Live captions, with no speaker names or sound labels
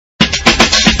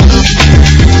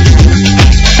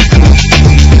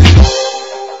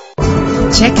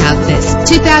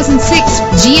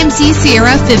2006 GMC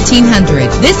Sierra 1500.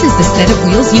 This is the set of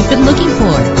wheels you've been looking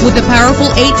for, with a powerful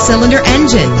 8-cylinder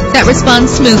engine that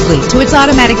responds smoothly to its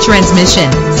automatic transmission.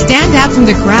 Stand out from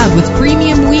the crowd with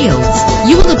premium wheels.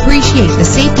 You will appreciate the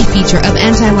safety feature of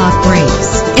anti-lock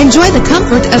brakes. Enjoy the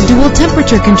comfort of dual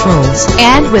temperature controls.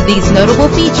 And with these notable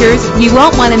features, you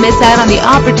won't want to miss out on the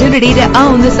opportunity to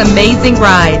own this amazing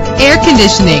ride. Air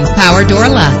conditioning, power door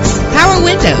locks, power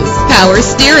windows, power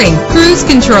steering, cruise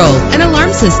control, an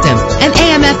alarm system, an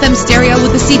AM/FM stereo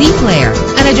with a CD player,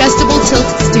 an adjustable tilt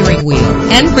steering wheel.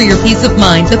 And for your peace of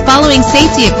mind, the following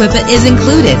safety equipment is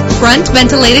included: front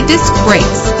ventilated disc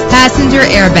brakes, passenger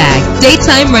airbag,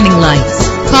 daytime running lights.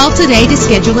 Call today to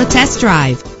schedule a test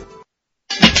drive.